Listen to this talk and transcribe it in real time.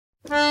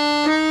Man,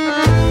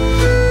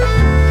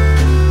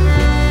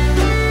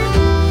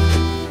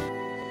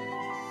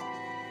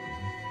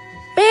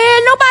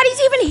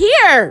 nobody's even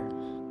here.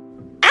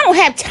 I don't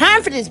have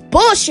time for this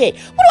bullshit.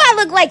 What do I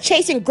look like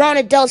chasing grown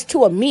adults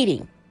to a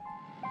meeting?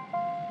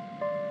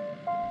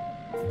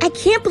 I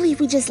can't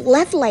believe we just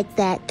left like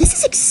that. This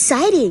is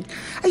exciting.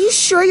 Are you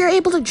sure you're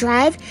able to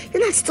drive?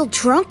 You're not still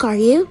drunk, are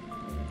you?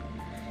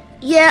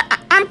 Yeah,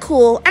 I'm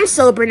cool. I'm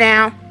sober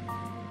now.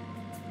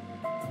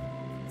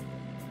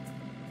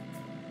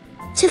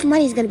 Tiff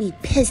Money's gonna be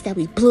pissed that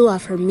we blew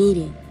off her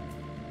meeting.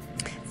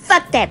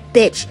 Fuck that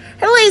bitch.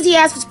 Her lazy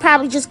ass was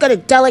probably just gonna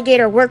delegate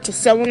her work to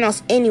someone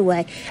else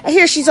anyway. I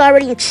hear she's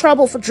already in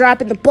trouble for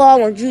dropping the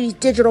ball on Judy's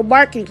digital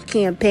marketing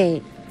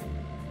campaign.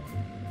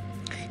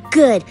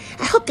 Good.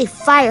 I hope they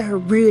fire her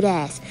rude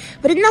ass.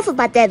 But enough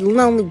about that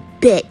lonely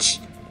bitch.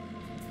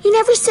 You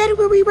never said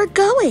where we were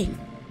going.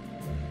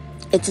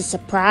 It's a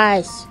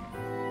surprise.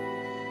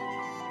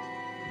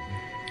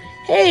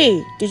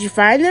 Hey, did you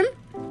find them?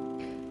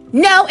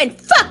 No, and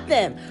fuck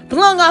them.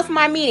 Belong off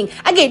my meeting.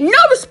 I get no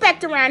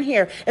respect around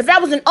here. If I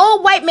was an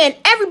old white man,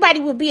 everybody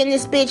would be in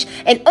this bitch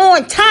and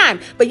on time.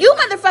 But you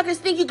motherfuckers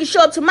think you can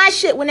show up to my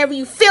shit whenever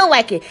you feel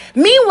like it.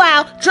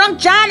 Meanwhile, drunk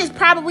John is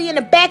probably in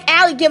the back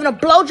alley giving a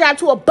blowjob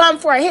to a bum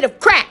for a hit of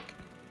crack.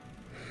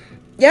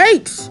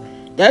 Yikes.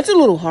 That's a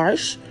little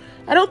harsh.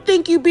 I don't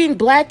think you being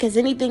black has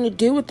anything to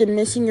do with them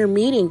missing your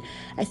meeting.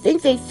 I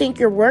think they think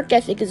your work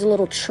ethic is a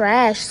little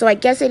trash, so I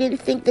guess I didn't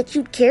think that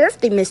you'd care if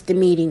they missed the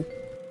meeting.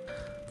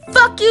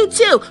 Fuck you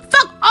too!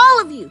 Fuck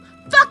all of you!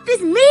 Fuck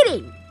this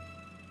meeting!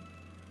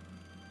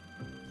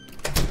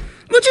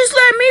 What you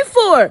slammed me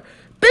for?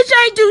 Bitch,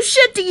 I ain't do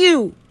shit to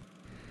you!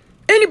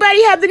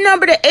 Anybody have the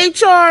number to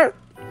HR?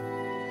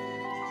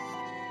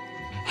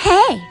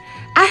 Hey,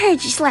 I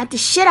heard you slapped the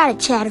shit out of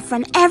Chad in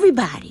front of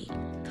everybody.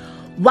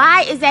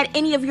 Why is that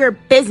any of your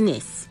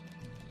business?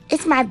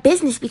 It's my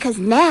business because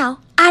now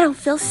I don't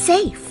feel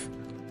safe.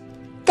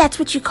 That's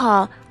what you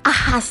call a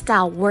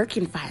hostile work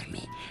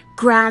environment.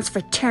 Grounds for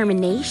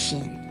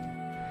termination.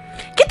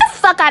 Get the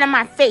fuck out of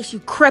my face, you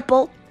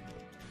cripple.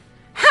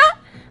 Huh?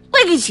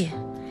 Look at you.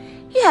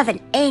 You have an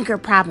anger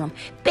problem.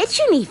 Bet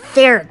you need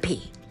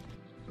therapy.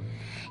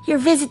 Your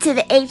visit to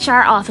the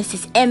HR office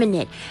is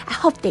imminent. I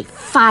hope they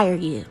fire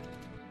you.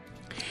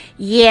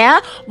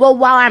 Yeah? Well,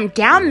 while I'm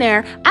down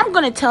there, I'm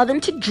going to tell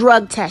them to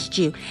drug test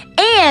you.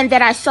 And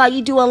that I saw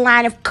you do a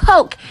line of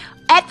coke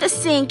at the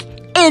sink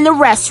in the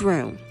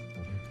restroom.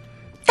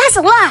 That's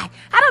a lie.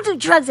 I don't do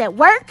drugs at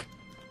work.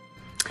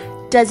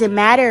 Doesn't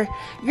matter.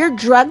 Your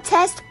drug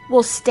test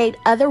will state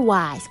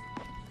otherwise.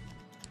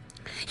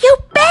 You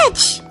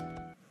bitch!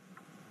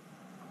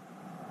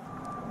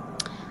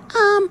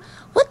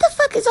 What the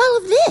fuck is all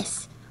of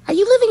this? Are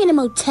you living in a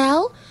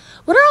motel?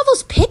 What are all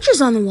those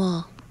pictures on the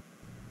wall?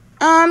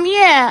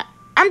 Yeah.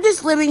 I'm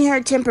just living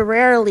here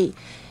temporarily.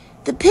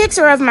 The pics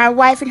are of my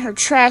wife and her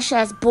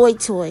trash-ass boy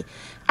toy.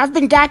 I've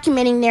been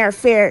documenting their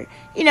affair,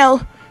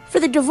 for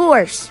the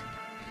divorce.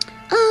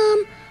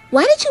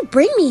 Why did you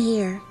bring me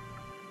here?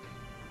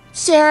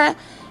 Sara,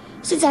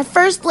 since I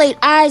first laid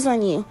eyes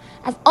on you,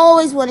 I've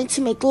always wanted to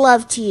make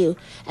love to you.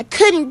 I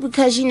couldn't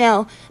because,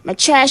 my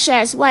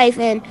trash-ass wife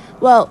and,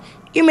 well,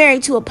 you're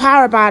married to a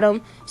power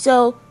bottom,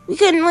 so we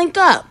couldn't link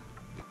up.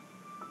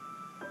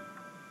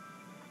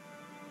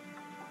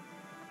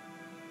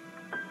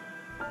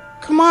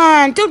 Come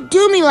on, don't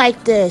do me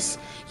like this.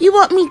 You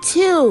want me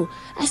too.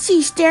 I see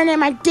you staring at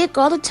my dick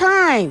all the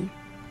time.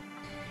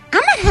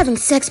 I'm not having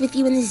sex with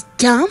you in this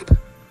dump.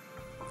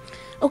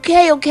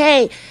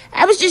 Okay.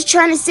 I was just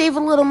trying to save a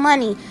little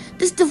money.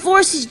 This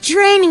divorce is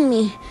draining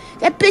me.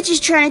 That bitch is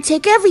trying to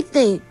take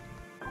everything.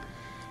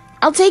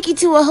 I'll take you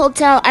to a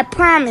hotel, I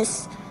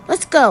promise.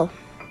 Let's go.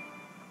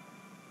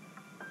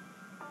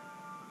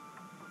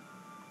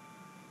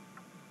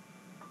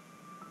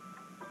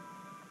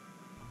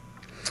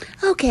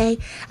 Okay,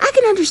 I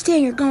can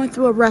understand you're going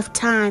through a rough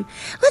time.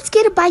 Let's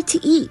get a bite to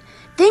eat,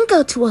 then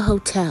go to a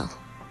hotel.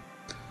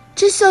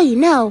 Just so you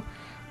know,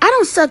 I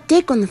don't suck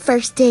dick on the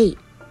first date.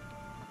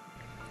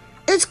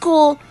 It's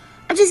cool.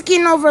 I'm just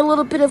getting over a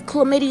little bit of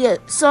chlamydia,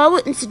 so I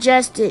wouldn't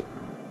suggest it.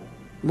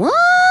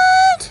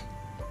 What?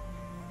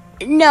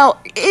 No,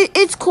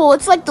 it's cool.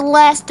 It's like the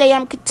last day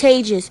I'm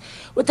contagious.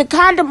 With the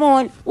condom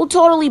on, we'll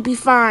totally be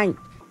fine.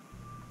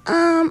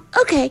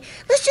 Okay,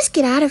 let's just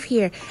get out of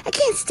here. I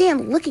can't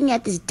stand looking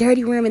at this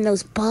dirty room and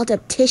those balled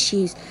up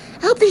tissues.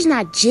 I hope there's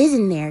not jizz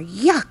in there.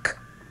 Yuck.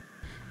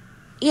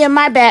 Yeah,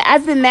 my bad.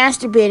 I've been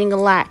masturbating a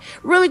lot.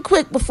 Really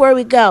quick before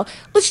we go,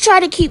 let's try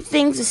to keep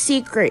things a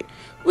secret.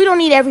 We don't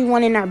need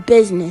everyone in our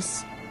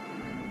business.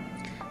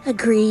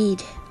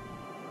 Agreed.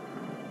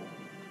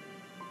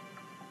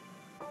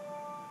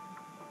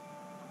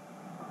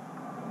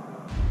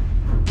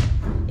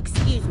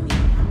 Excuse me,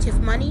 Tiff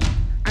Money?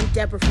 I'm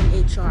Deborah from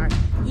HR.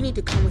 You need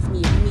to come with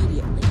me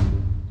immediately.